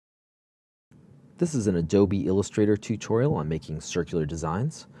This is an Adobe Illustrator tutorial on making circular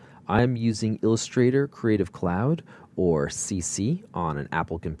designs. I'm using Illustrator Creative Cloud, or CC, on an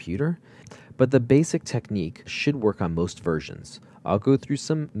Apple computer, but the basic technique should work on most versions. I'll go through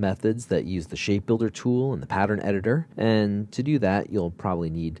some methods that use the Shape Builder tool and the pattern editor, and to do that you'll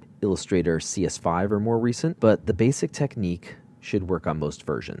probably need Illustrator CS5 or more recent, but the basic technique should work on most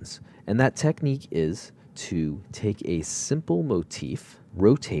versions. And that technique is to take a simple motif,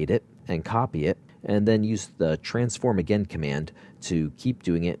 rotate it, and copy it, and then use the transform again command to keep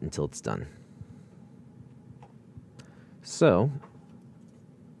doing it until it's done. So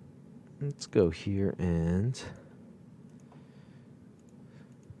let's go here and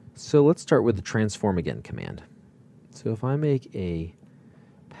let's start with the transform again command. So if I make a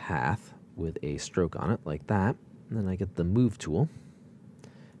path with a stroke on it like that, and then I get the move tool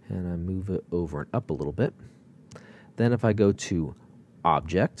and I move it over and up a little bit. Then if I go to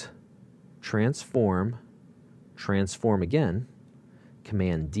Object, Transform, Transform again,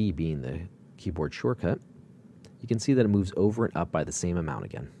 Command D being the keyboard shortcut, you can see that it moves over and up by the same amount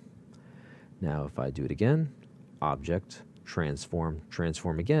again. Now if I do it again, Object, Transform,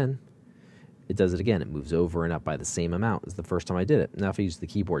 Transform again, it does it again. It moves over and up by the same amount as the first time I did it. Now if I use the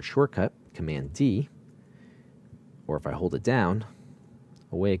keyboard shortcut, Command D, or if I hold it down,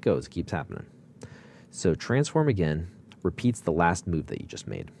 away it goes. It keeps happening. So transform again repeats the last move that you just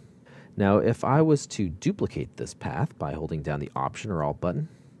made. Now if I was to duplicate this path by holding down the Option or Alt button,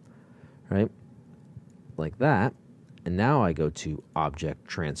 right, like that, and now I go to Object,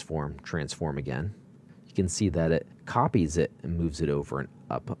 Transform, Transform again, you can see that it copies it and moves it over and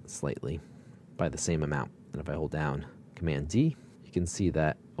up slightly by the same amount. And if I hold down Command D, you can see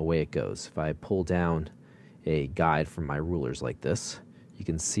that away it goes. If I pull down a guide from my rulers like this, you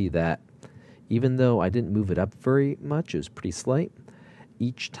can see that even though I didn't move it up very much, it was pretty slight,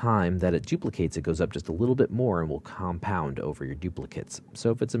 each time that it duplicates, it goes up just a little bit more and will compound over your duplicates.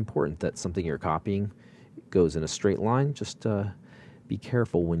 So if it's important that something you're copying goes in a straight line, just be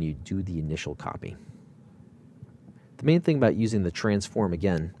careful when you do the initial copy. The main thing about using the transform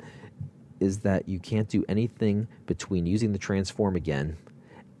again is that you can't do anything between using the transform again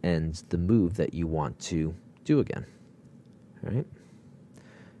and the move that you want to do again. All right.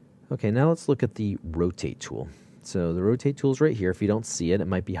 Okay, now let's look at the rotate tool. So the rotate tool is right here. If you don't see it, it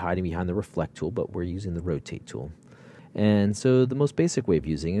might be hiding behind the reflect tool, but we're using the rotate tool. And so the most basic way of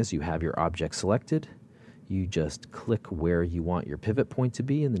using it is you have your object selected. You just click where you want your pivot point to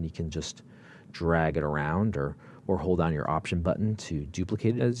be, and then you can just drag it around or hold down your Option button to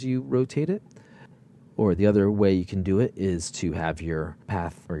duplicate it as you rotate it. Or the other way you can do it is to have your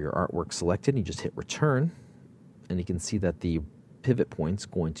path or your artwork selected, and you just hit return, and you can see that the pivot point's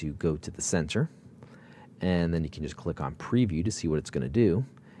going to go to the center. And then you can just click on preview to see what it's going to do.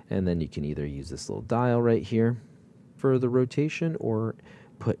 And then you can either use this little dial right here for the rotation or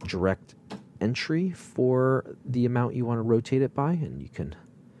put direct entry for the amount you want to rotate it by. And you can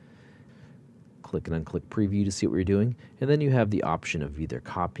click and unclick preview to see what you're doing. And then you have the option of either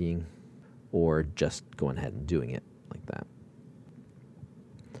copying or just going ahead and doing it like that.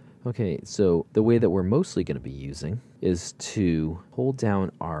 Okay, so the way that we're mostly going to be using is to hold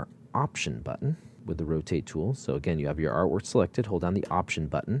down our Option button with the rotate tool. So again, you have your artwork selected, hold down the Option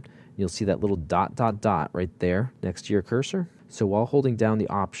button. You'll see that little dot, dot, dot right there next to your cursor. So while holding down the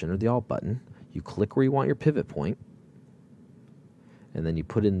Option or the Alt button, you click where you want your pivot point, and then you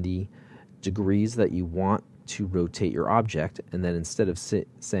put in the degrees that you want to rotate your object, and then instead of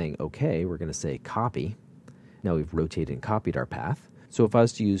saying OK, we're going to say copy. Now we've rotated and copied our path. So if I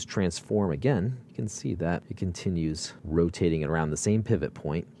was to use transform again, you can see that it continues rotating it around the same pivot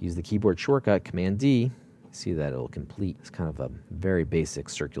point. Use the keyboard shortcut, Command D, see that it'll complete. It's kind of a very basic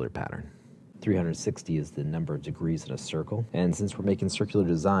circular pattern. 360 is the number of degrees in a circle, and since we're making circular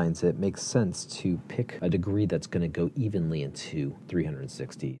designs, it makes sense to pick a degree that's going to go evenly into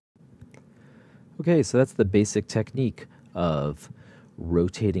 360. Okay, so that's the basic technique of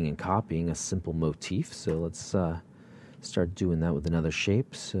rotating and copying a simple motif. So let's start doing that with another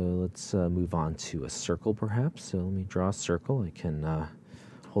shape. So let's move on to a circle perhaps. So let me draw a circle. I can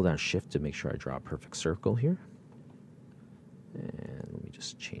hold down Shift to make sure I draw a perfect circle here. And let me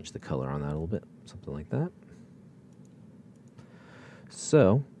just change the color on that a little bit, something like that.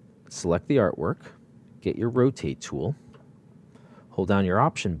 So select the artwork, get your rotate tool, hold down your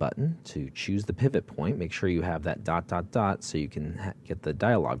Option button to choose the pivot point. Make sure you have that dot, dot, dot so you can get the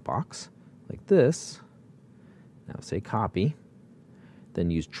dialog box like this. Now say copy,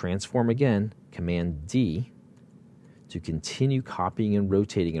 then use transform again, Command D, to continue copying and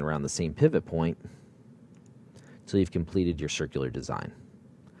rotating it around the same pivot point until you've completed your circular design.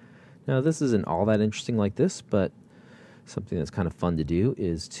 Now this isn't all that interesting like this, but something that's kind of fun to do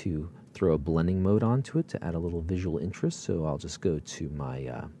is to throw a blending mode onto it to add a little visual interest. So I'll just go to my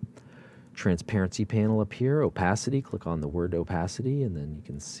transparency panel up here, opacity, click on the word opacity, and then you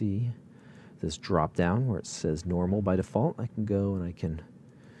can see this drop down where it says normal by default. I can go and I can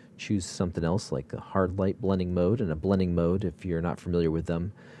choose something else like a hard light blending mode. And a blending mode, if you're not familiar with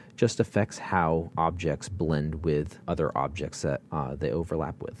them, just affects how objects blend with other objects that they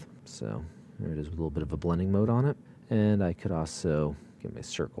overlap with. So there it is with a little bit of a blending mode on it. And I could also get my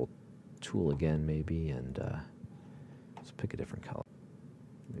circle tool again maybe and just pick a different color.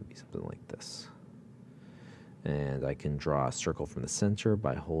 Maybe something like this. And I can draw a circle from the center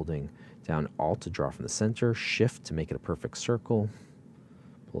by holding down Alt to draw from the center, Shift to make it a perfect circle,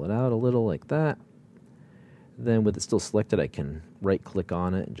 pull it out a little like that. Then with it still selected, I can right click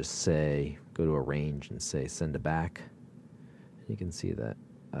on it and just say, go to Arrange and say Send to Back. And you can see that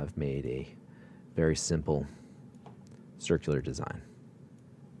I've made a very simple circular design.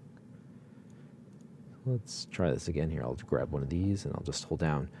 Let's try this again here. I'll grab one of these and I'll just hold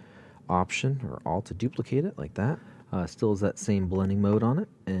down Option or Alt to duplicate it like that. Still has that same blending mode on it,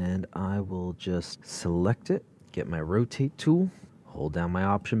 and I will just select it, get my rotate tool, hold down my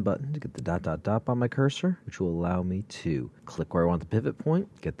Option button to get the dot dot dot on my cursor, which will allow me to click where I want the pivot point,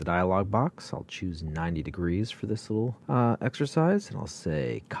 get the dialog box. I'll choose 90 degrees for this little exercise, and I'll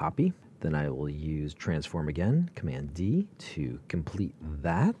say copy. Then I will use transform again, Command D to complete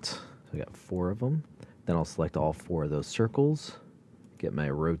that. So I got 4 of them. Then I'll select all 4 of those circles, get my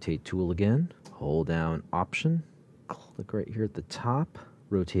rotate tool again, hold down Option, click right here at the top,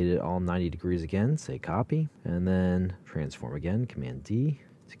 rotate it all 90 degrees again, say copy, and then transform again, Command D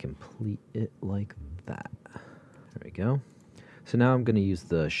to complete it like that. There we go. So now I'm going to use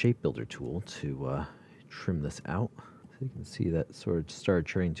the shape builder tool to trim this out. So you can see that sort of started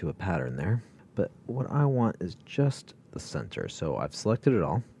turning to a pattern there. But what I want is just the center. So I've selected it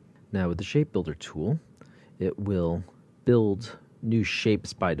all. Now with the shape builder tool, it will build new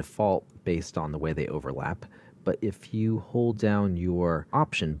shapes by default based on the way they overlap. But if you hold down your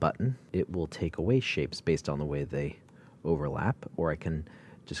Option button, it will take away shapes based on the way they overlap. Or I can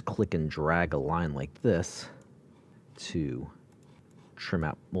just click and drag a line like this to trim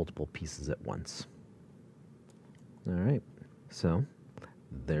out multiple pieces at once. All right, so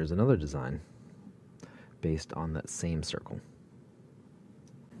there's another design based on that same circle.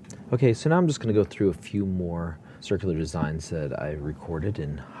 Okay, so now I'm just going to go through a few more circular designs that I recorded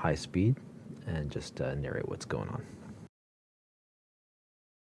in high speed and just narrate what's going on.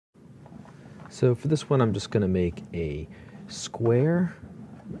 So for this one, I'm just going to make a square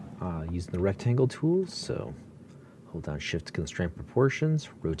using the rectangle tool. So hold down Shift to constrain proportions,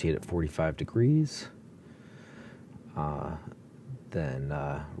 rotate it 45 degrees, then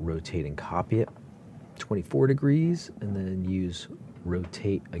rotate and copy it 24 degrees, and then use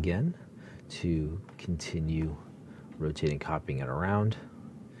rotate again to continue rotating, copying it around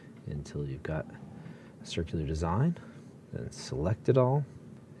until you've got a circular design. Then select it all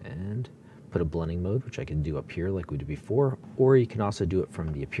and put a blending mode, which I can do up here like we did before, or you can also do it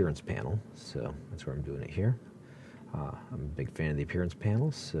from the appearance panel. So that's where I'm doing it here. I'm a big fan of the appearance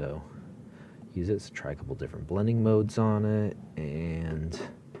panel, so use it. So try a couple different blending modes on it, and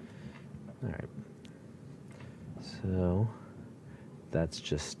all right. So that's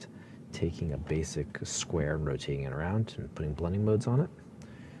just taking a basic square and rotating it around and putting blending modes on it.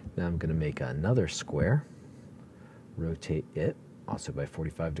 Now I'm going to make another square, rotate it also by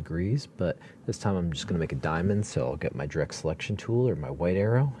 45 degrees, but this time I'm just going to make a diamond. So I'll get my direct selection tool or my white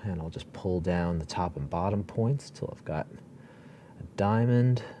arrow, and I'll just pull down the top and bottom points till I've got a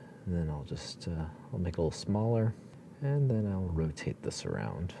diamond. And then I'll just I'll make it a little smaller, and then I'll rotate this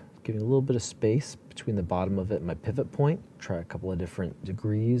around, giving a little bit of space between the bottom of it and my pivot point. Try a couple of different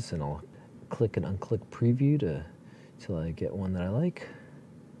degrees, and I'll click and unclick preview till I get one that I like.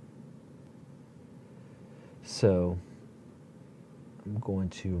 So I'm going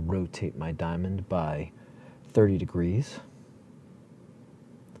to rotate my diamond by 30 degrees.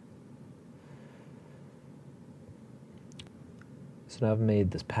 So now I've made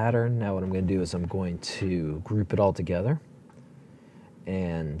this pattern. Now what I'm going to do is I'm going to group it all together,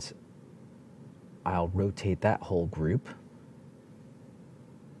 and I'll rotate that whole group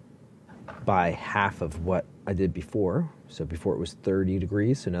by half of what I did before. So before it was 30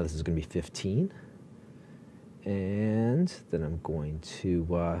 degrees, so now this is going to be 15. And then I'm going to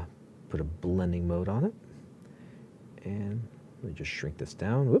put a blending mode on it. And let me just shrink this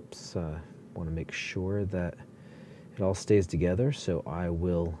down. Whoops, want to make sure that it all stays together. So I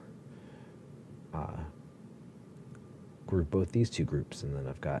will group both these two groups, and then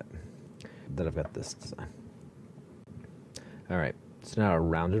I've got this design. All right, so now a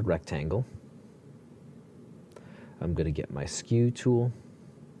rounded rectangle. I'm going to get my skew tool,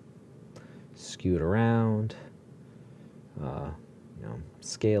 skew it around,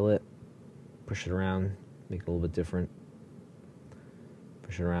 scale it, push it around, make it a little bit different,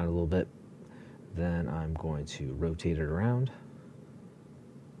 push it around a little bit. Then I'm going to rotate it around,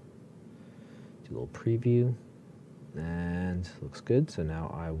 do a little preview, and looks good. So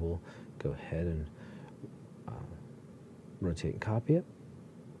now I will go ahead and rotate and copy it,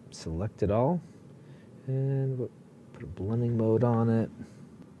 select it all, and put a blending mode on it.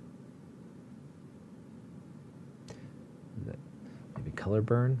 Maybe color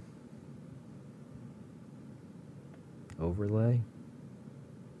burn, overlay.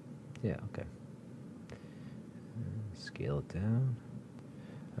 Yeah, okay. Scale it down.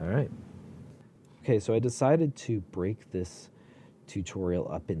 All right. Okay, so I decided to break this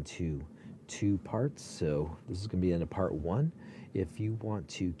tutorial up into 2 parts. So this is going to be in a part 1. If you want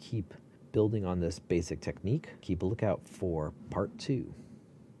to keep building on this basic technique, keep a lookout for part 2.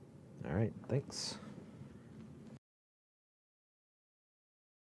 All right, thanks.